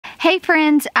Hey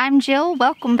friends, I'm Jill.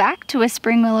 Welcome back to a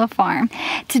Spring Willow Farm.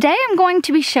 Today I'm going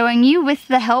to be showing you, with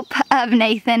the help of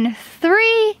Nathan,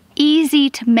 3 easy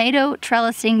tomato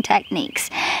trellising techniques.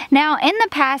 Now in the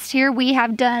past here we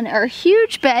have done our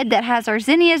huge bed that has our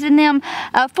zinnias in them,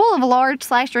 full of large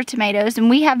slicer tomatoes, and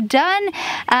we have done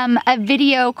a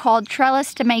video called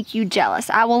Trellis to Make You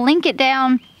Jealous. I will link it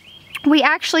down. We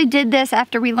actually did this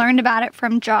after we learned about it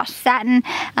from Josh Satin.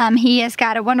 He has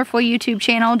got a wonderful YouTube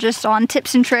channel just on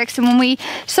tips and tricks, and when we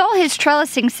saw his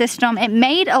trellising system, it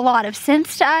made a lot of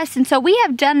sense to us, and so we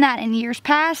have done that in years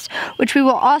past, which we will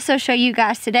also show you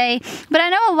guys today. But I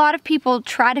know a lot of people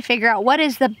try to figure out what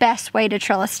is the best way to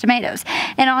trellis tomatoes,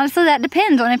 and honestly that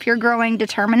depends on if you're growing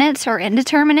determinates or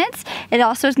indeterminates. It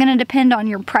also is going to depend on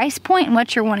your price point and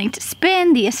what you're wanting to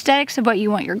spend, the aesthetics of what you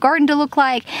want your garden to look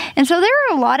like, and so there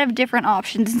are a lot of different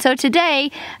options. And so today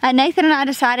Nathan and I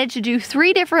decided to do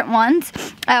 3 different ones,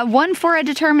 one for a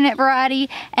determinate variety,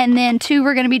 and then 2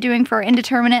 we're going to be doing for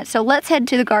indeterminate. So let's head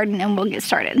to the garden and we'll get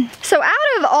started. So out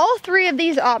of all 3 of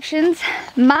these options,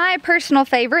 my personal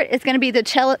favorite is going to be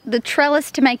the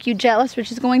Trellis to Make You Jealous, which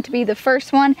is going to be the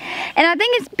first one. And I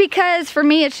think it's because for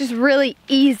me it's just really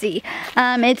easy.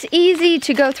 It's easy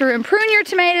to go through and prune your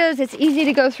tomatoes, it's easy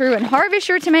to go through and harvest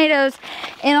your tomatoes,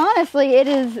 and honestly it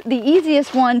is the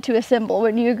easiest one to assemble.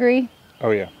 Wouldn't you agree?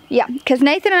 Oh yeah. Yeah, because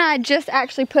Nathan and I just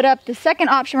actually put up the second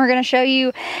option we're going to show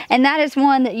you, and that is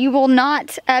one that you will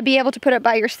not be able to put up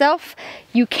by yourself.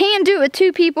 You can do it with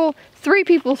 2 people, 3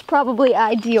 people is probably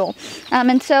ideal.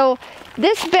 And so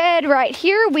this bed right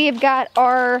here, we have got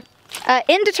our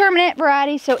indeterminate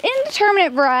varieties. So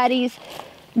indeterminate varieties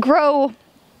grow,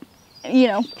 you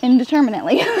know,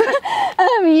 indeterminately.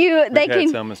 They can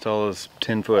some as tall as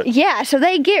 10 foot. Yeah, so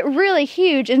they get really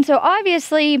huge, and so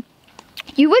obviously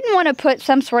you wouldn't want to put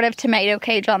some sort of tomato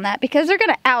cage on that because they're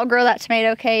going to outgrow that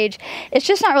tomato cage. It's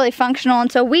just not really functional,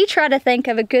 and so we try to think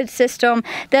of a good system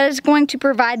that is going to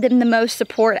provide them the most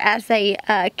support as they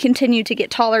continue to get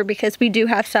taller, because we do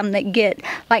have some that get,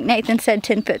 like Nathan said,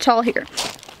 10 foot tall here.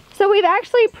 So we've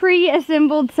actually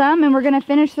pre-assembled some and we're going to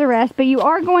finish the rest, but you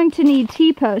are going to need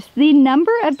T-posts. The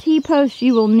number of T-posts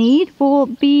you will need will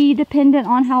be dependent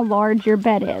on how large your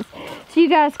bed is. So you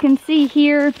guys can see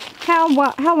here, how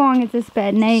long is this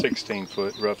bed, Nate? 16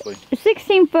 foot roughly.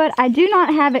 16 foot. I do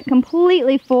not have it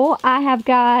completely full. I have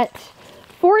got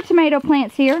 4 tomato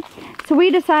plants here. So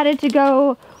we decided to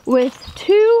go with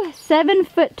 2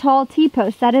 7-foot tall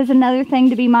T-posts. That is another thing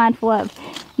to be mindful of.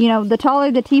 You know, the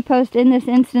taller the T-post in this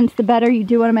instance, the better. You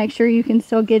do want to make sure you can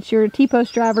still get your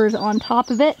T-post drivers on top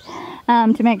of it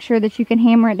to make sure that you can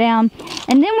hammer it down.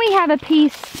 And then we have a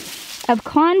piece of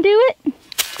conduit.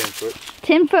 10 foot.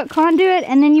 10-foot conduit.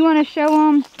 And then you want to show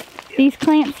them these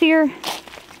clamps here.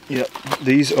 Yep.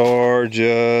 These are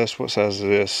just, what size is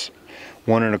this?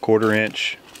 1 1/4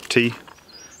 inch T,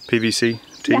 PVC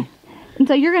T. Yeah. And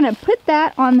so you're going to put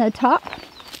that on the top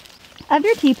of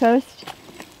your T-post.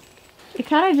 It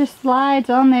kind of just slides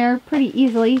on there pretty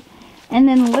easily, and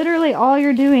then literally all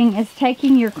you're doing is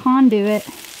taking your conduit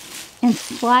and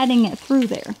sliding it through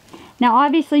there. Now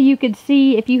obviously you could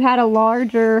see if you had a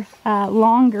larger,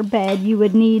 longer bed, you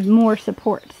would need more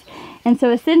supports. And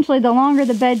so essentially the longer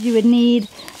the bed you would need,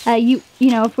 you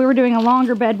know, if we were doing a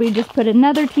longer bed, we'd just put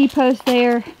another T-post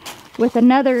there with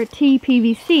another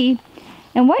T-PVC.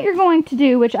 And what you're going to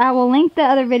do, which I will link the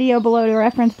other video below to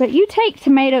reference, but you take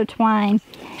tomato twine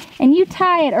and you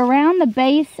tie it around the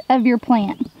base of your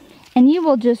plant, and you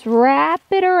will just wrap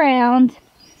it around.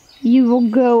 You will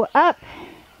go up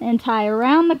and tie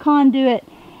around the conduit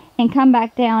and come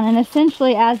back down, and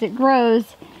essentially as it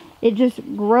grows, it just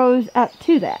grows up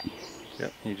to that.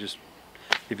 Yep, you just,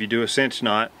 if you do a cinch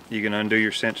knot, you can undo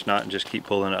your cinch knot and just keep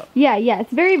pulling up. Yeah,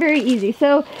 it's very, very easy.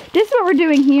 So this is what we're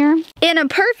doing here. In a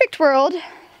perfect world,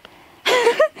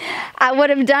 I would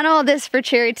have done all this for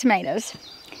cherry tomatoes.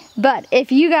 But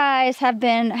if you guys have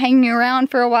been hanging around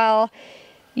for a while,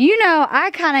 you know I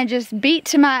kind of just beat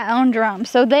to my own drum.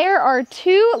 So there are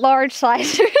 2 large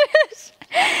slicers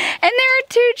and there are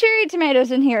 2 cherry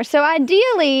tomatoes in here. So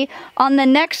ideally, on the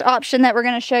next option that we're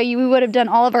going to show you, we would have done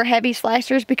all of our heavy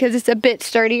slicers because it's a bit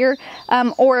sturdier.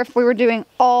 Or if we were doing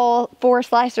all 4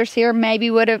 slicers here,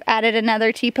 maybe would have added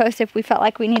another T-post if we felt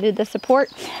like we needed the support.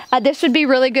 This would be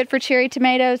really good for cherry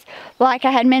tomatoes. Like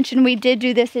I had mentioned, we did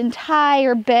do this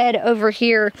entire bed over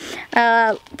here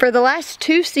for the last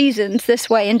 2 seasons this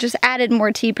way, and just added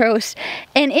more T-posts,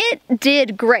 and it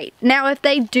did great. Now if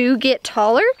they do get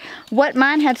taller, what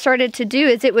mine had started to do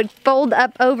is it would fold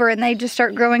up over and they just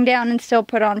start growing down and still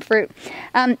put on fruit.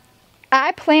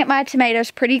 I plant my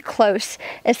tomatoes pretty close,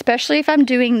 especially if I'm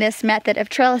doing this method of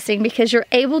trellising, because you're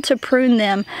able to prune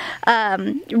them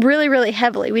really, really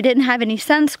heavily. We didn't have any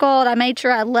sun scald. I made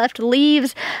sure I left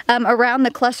leaves around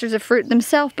the clusters of fruit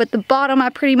themselves, but the bottom I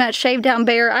pretty much shaved down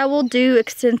bare. I will do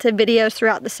extensive videos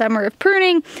throughout the summer of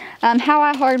pruning, how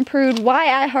I hard prune, why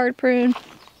I hard prune.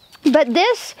 But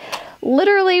this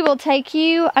literally will take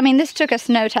you, I mean, this took us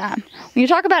no time. When you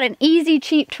talk about an easy,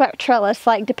 cheap trellis,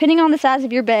 like depending on the size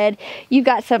of your bed, you've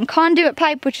got some conduit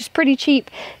pipe, which is pretty cheap,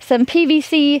 some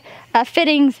PVC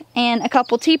fittings, and a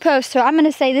couple T-posts. So I'm going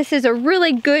to say this is a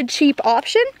really good, cheap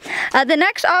option. The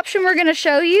next option we're going to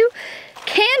show you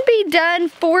can be done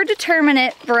for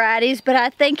determinate varieties, but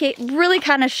I think it really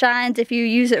kind of shines if you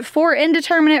use it for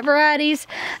indeterminate varieties.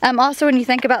 Also, when you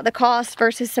think about the cost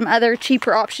versus some other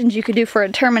cheaper options you could do for a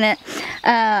determinate,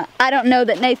 I don't know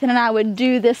that Nathan and I would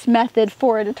do this method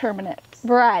for a determinate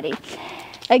variety.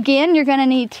 Again, you're going to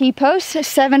need T-posts.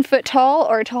 7 foot tall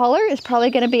or taller is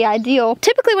probably going to be ideal.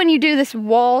 Typically when you do this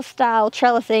wall style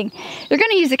trellising, you're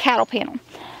going to use a cattle panel.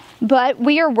 But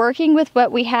we are working with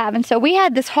what we have, and so we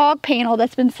had this hog panel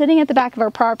that's been sitting at the back of our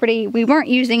property. We weren't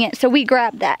using it, so we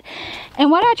grabbed that.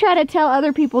 And what I try to tell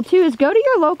other people too is go to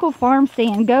your local farm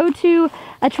stand, go to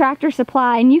a Tractor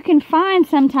Supply, and you can find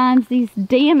sometimes these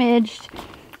damaged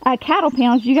cattle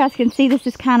panels. You guys can see this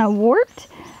is kind of warped.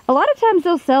 A lot of times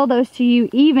they'll sell those to you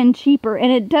even cheaper,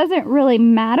 and it doesn't really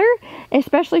matter,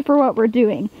 especially for what we're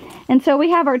doing. And so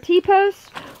we have our T-posts.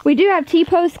 We do have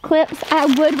T-post clips. I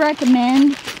would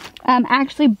recommend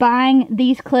actually buying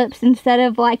these clips instead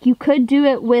of, like, you could do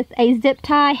it with a zip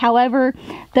tie. However,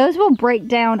 those will break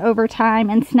down over time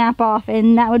and snap off,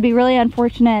 and that would be really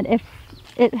unfortunate if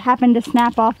it happened to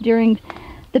snap off during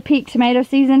the peak tomato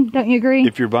season. Don't you agree?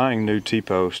 If you're buying new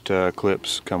T-post,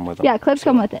 clips come with them. Yeah, clips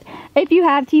come with it. If you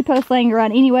have T-post laying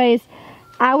around anyways,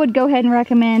 I would go ahead and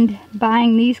recommend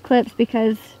buying these clips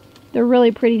because they're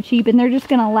really pretty cheap and they're just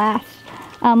going to last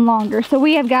longer. So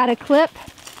we have got a clip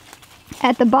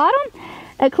at the bottom,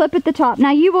 a clip at the top. Now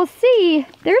you will see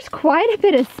there's quite a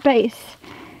bit of space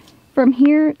from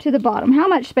here to the bottom. How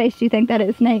much space do you think that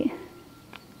is, Nate?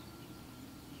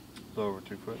 A little over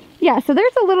 2 foot. Yeah, so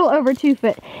there's a little over 2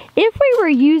 foot. If we were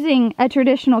using a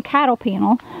traditional cattle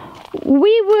panel,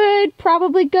 we would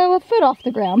probably go a foot off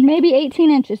the ground, maybe 18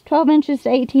 inches, 12 inches to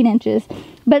 18 inches.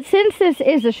 But since this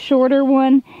is a shorter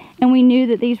one, and we knew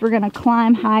that these were going to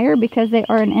climb higher because they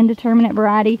are an indeterminate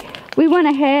variety, we went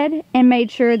ahead and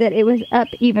made sure that it was up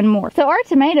even more. So our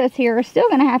tomatoes here are still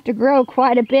going to have to grow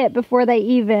quite a bit before they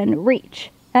even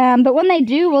reach. But when they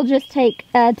do, we'll just take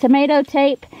tomato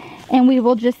tape and we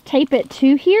will just tape it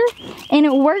to here, and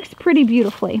it works pretty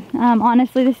beautifully.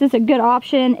 Honestly, this is a good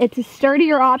option. It's a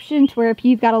sturdier option to where if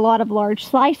you've got a lot of large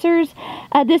slicers,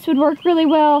 this would work really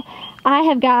well. I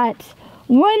have got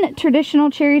one traditional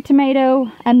cherry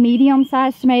tomato, a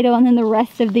medium-sized tomato, and then the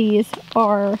rest of these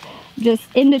are just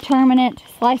indeterminate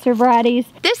slicer varieties.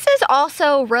 This is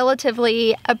also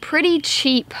relatively a pretty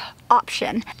cheap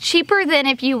option. Cheaper than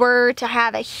if you were to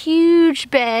have a huge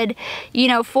bed, you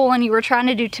know, full, and you were trying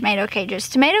to do tomato cages.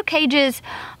 Tomato cages,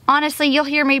 honestly, you'll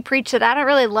hear me preach that I don't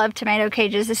really love tomato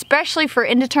cages, especially for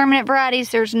indeterminate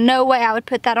varieties. There's no way I would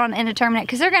put that on indeterminate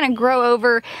because they're going to grow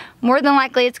over. More than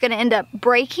likely, it's going to end up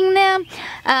breaking them,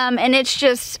 and it's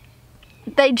just,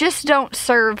 they just don't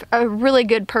serve a really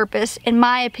good purpose, in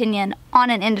my opinion, on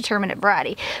an indeterminate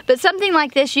variety. But something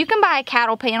like this, you can buy a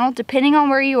cattle panel depending on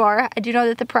where you are. I do know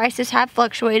that the prices have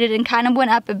fluctuated and kind of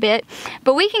went up a bit,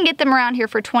 but we can get them around here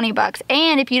for 20 bucks.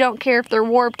 And if you don't care if they're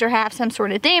warped or have some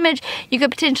sort of damage, you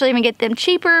could potentially even get them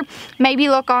cheaper. Maybe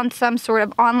look on some sort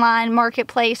of online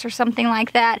marketplace or something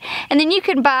like that. And then you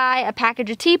can buy a package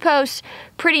of T-posts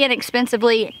pretty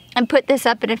inexpensively and put this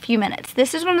up in a few minutes.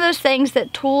 This is one of those things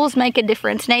that tools make a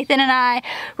difference. Nathan and I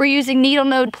were using needle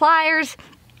nose pliers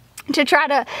to try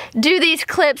to do these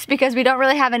clips because we don't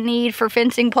really have a need for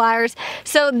fencing pliers.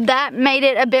 So that made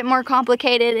it a bit more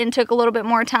complicated and took a little bit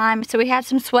more time. So we had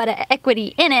some sweat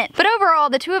equity in it. But overall,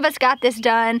 the two of us got this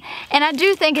done, and I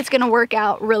do think it's going to work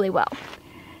out really well.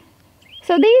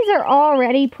 So these are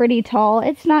already pretty tall.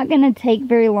 It's not going to take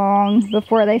very long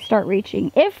before they start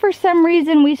reaching. If for some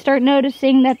reason we start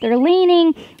noticing that they're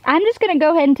leaning, I'm just going to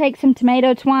go ahead and take some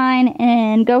tomato twine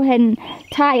and go ahead and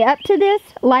tie up to this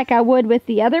like I would with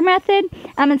the other method.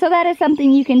 And so that is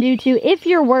something you can do too if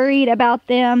you're worried about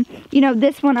them. You know,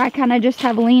 this one I kind of just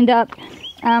have leaned up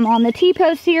on the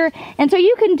T-post here. And so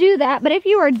you can do that, but if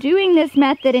you are doing this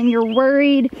method and you're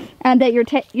worried that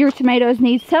your tomatoes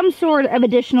need some sort of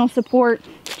additional support,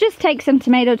 just take some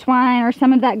tomato twine or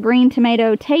some of that green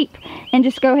tomato tape and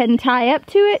just go ahead and tie up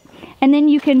to it, and then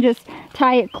you can just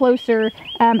tie it closer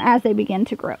as they begin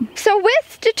to grow. So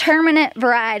with determinate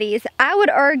varieties, I would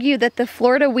argue that the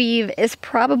Florida weave is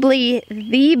probably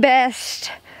the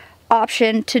best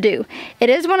option to do. It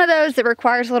is one of those that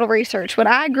requires a little research. When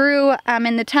I grew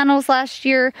in the tunnels last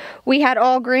year, we had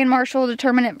all Grand Marshal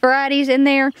determinate varieties in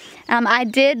there. I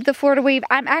did the Florida weave.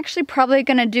 I'm actually probably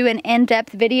going to do an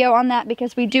in-depth video on that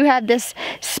because we do have this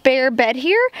spare bed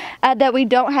here that we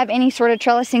don't have any sort of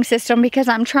trellising system, because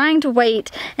I'm trying to wait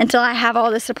until I have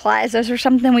all the supplies. Those are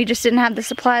something we just didn't have the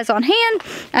supplies on hand.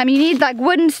 You need like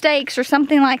wooden stakes or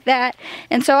something like that,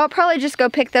 and so I'll probably just go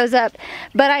pick those up.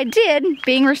 But I did,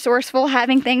 being resourceful,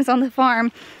 having things on the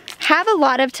farm, have a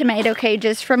lot of tomato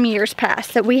cages from years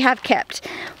past that we have kept.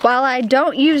 While I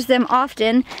don't use them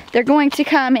often, they're going to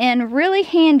come in really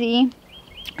handy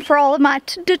for all of my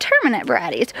determinate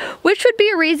varieties, which would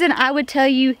be a reason I would tell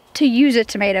you to use a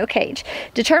tomato cage.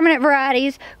 Determinate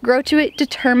varieties grow to a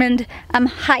determined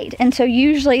height, and so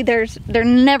usually they're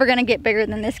never going to get bigger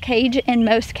than this cage in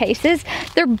most cases.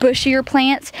 They're bushier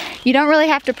plants. You don't really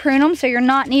have to prune them, so you're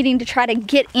not needing to try to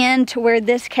get into where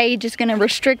this cage is going to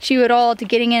restrict you at all to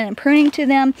getting in and pruning to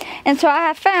them. And so I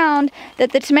have found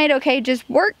that the tomato cages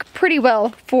work pretty well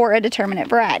for a determinate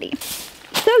variety.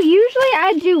 So usually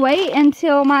I do wait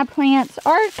until my plants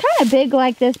are kind of big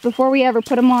like this before we ever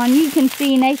put them on. You can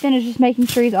see Nathan is just making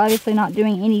sure he's obviously not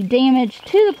doing any damage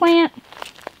to the plant.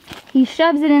 He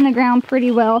shoves it in the ground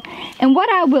pretty well. And what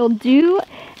I will do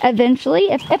eventually,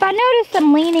 if I notice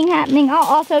some leaning happening, I'll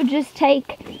also just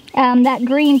take that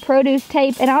green produce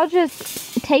tape and I'll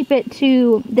just tape it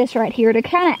to this right here to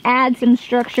kind of add some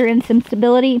structure and some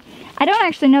stability. I don't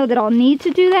actually know that I'll need to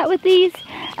do that with these,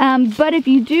 but if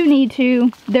you do need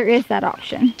to, there is that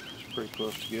option. It's pretty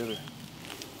close together.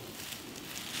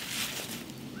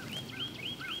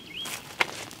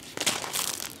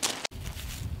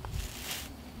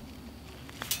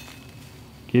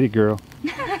 Get it, girl.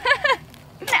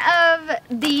 Of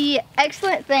the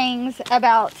excellent things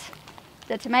about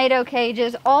the tomato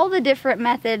cages, all the different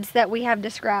methods that we have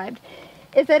described,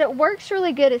 is that it works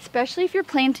really good, especially if you're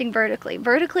planting vertically.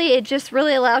 Vertically, it just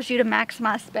really allows you to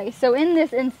maximize space. So in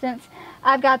this instance,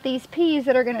 I've got these peas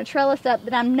that are going to trellis up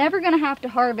that I'm never going to have to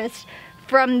harvest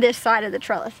from this side of the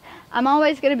trellis. I'm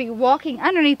always going to be walking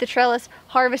underneath the trellis,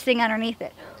 harvesting underneath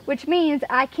it, which means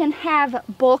I can have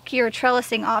bulkier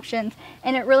trellising options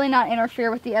and it really not interfere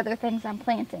with the other things I'm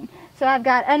planting. So I've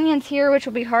got onions here, which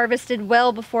will be harvested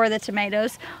well before the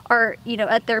tomatoes are,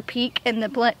 at their peak and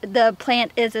the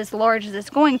plant is as large as it's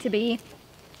going to be.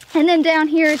 And then down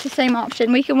here, it's the same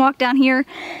option. We can walk down here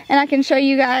and I can show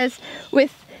you guys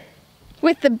with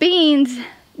the beans.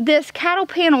 This cattle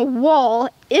panel wall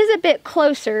is a bit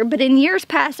closer, but in years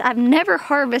past, I've never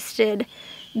harvested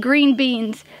green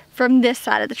beans from this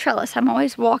side of the trellis. I'm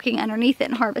always walking underneath it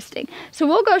and harvesting. So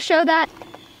we'll go show that.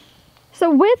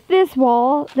 So with this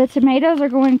wall, the tomatoes are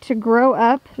going to grow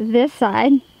up this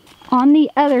side. On the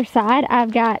other side,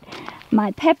 I've got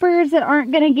my peppers that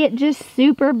aren't going to get just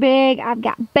super big. I've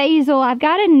got basil. I've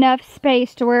got enough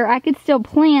space to where I could still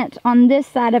plant on this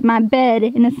side of my bed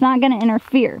and it's not going to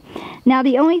interfere. Now,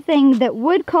 the only thing that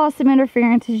would cause some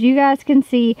interference, as you guys can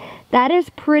see, that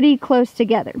is pretty close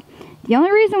together. The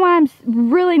only reason why I'm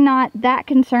really not that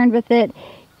concerned with it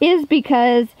is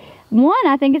because, one,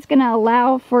 I think it's going to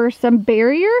allow for some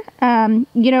barrier,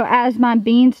 as my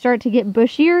beans start to get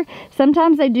bushier.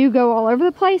 Sometimes they do go all over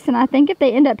the place, and I think if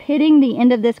they end up hitting the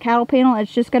end of this cattle panel,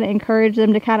 it's just going to encourage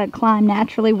them to kind of climb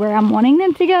naturally where I'm wanting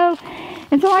them to go.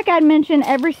 And so like I'd mentioned,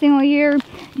 every single year,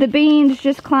 the beans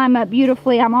just climb up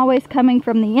beautifully. I'm always coming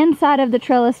from the inside of the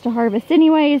trellis to harvest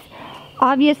anyways.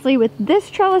 Obviously, with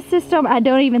this trellis system, I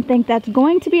don't even think that's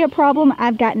going to be a problem.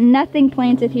 I've got nothing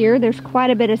planted here. There's quite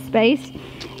a bit of space.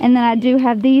 And then I do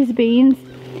have these beans.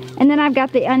 And then I've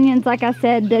got the onions, like I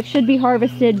said, that should be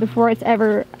harvested before it's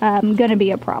ever going to be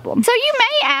a problem. So you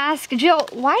may ask, Jill,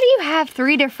 why do you have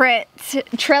 3 different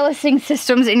trellising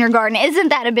systems in your garden? Isn't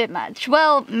that a bit much?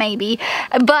 Well, maybe.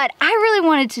 But I really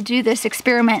wanted to do this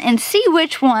experiment and see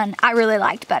which one I really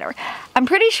liked better. I'm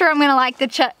pretty sure I'm going to like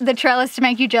the trellis to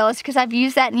make you jealous because I've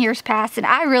used that in years past and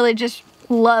I really just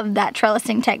love that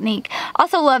trellising technique.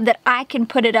 Also love that I can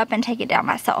put it up and take it down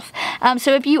myself.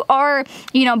 So if you are,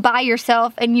 you know, by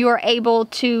yourself and you are able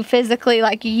to physically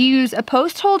like use a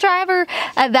post hole driver,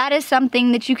 that is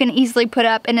something that you can easily put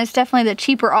up, and it's definitely the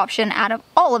cheaper option out of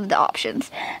all of the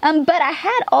options. But I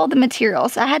had all the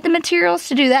materials. I had the materials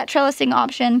to do that trellising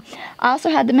option. I also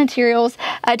had the materials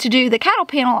to do the cattle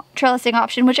panel trellising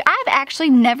option, which I've actually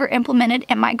never implemented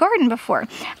in my garden before.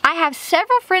 I have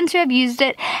several friends who have used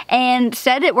it and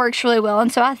said it works really well,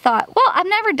 and so I thought, well, I've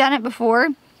never done it before.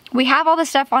 We have all the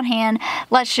stuff on hand,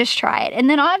 let's just try it. And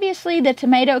then obviously the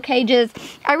tomato cages,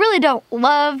 I really don't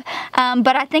love,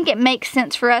 but I think it makes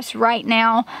sense for us right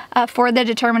now for the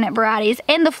determinate varieties,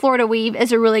 and the Florida weave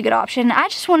is a really good option. I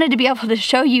just wanted to be able to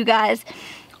show you guys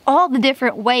all the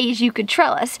different ways you could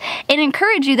trellis and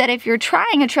encourage you that if you're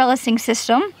trying a trellising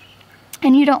system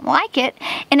and you don't like it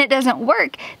and it doesn't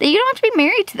work, that you don't have to be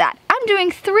married to that. I'm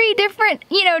doing 3 different,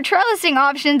 you know, trellising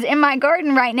options in my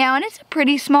garden right now, and it's a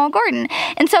pretty small garden.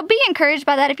 And so be encouraged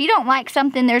by that. If you don't like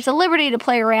something, there's a liberty to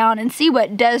play around and see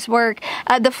what does work.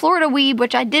 The Florida weave,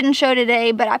 which I didn't show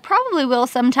today, but I probably will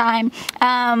sometime,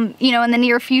 you know, in the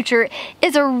near future,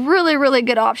 is a really, really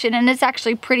good option, and it's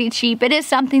actually pretty cheap. It is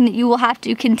something that you will have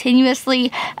to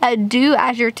continuously do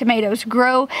as your tomatoes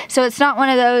grow. So it's not one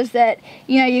of those that,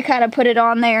 you know, you kind of put it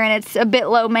on there and it's a bit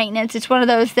low maintenance. It's one of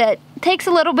those that takes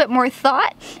a little bit more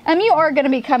thought. You are going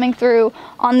to be coming through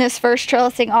on this first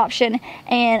trellising option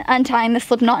and untying the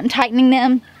slip knot and tightening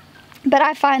them, but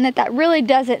I find that that really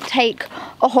doesn't take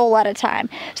a whole lot of time.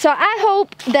 So I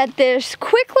hope that this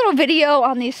quick little video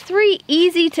on these 3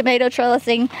 easy tomato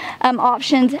trellising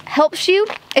options helps you.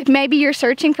 If maybe you're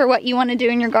searching for what you want to do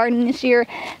in your garden this year,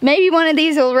 maybe one of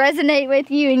these will resonate with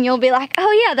you and you'll be like,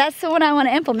 oh yeah, that's the one I want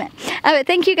to implement. But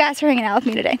thank you guys for hanging out with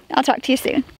me today. I'll talk to you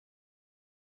soon.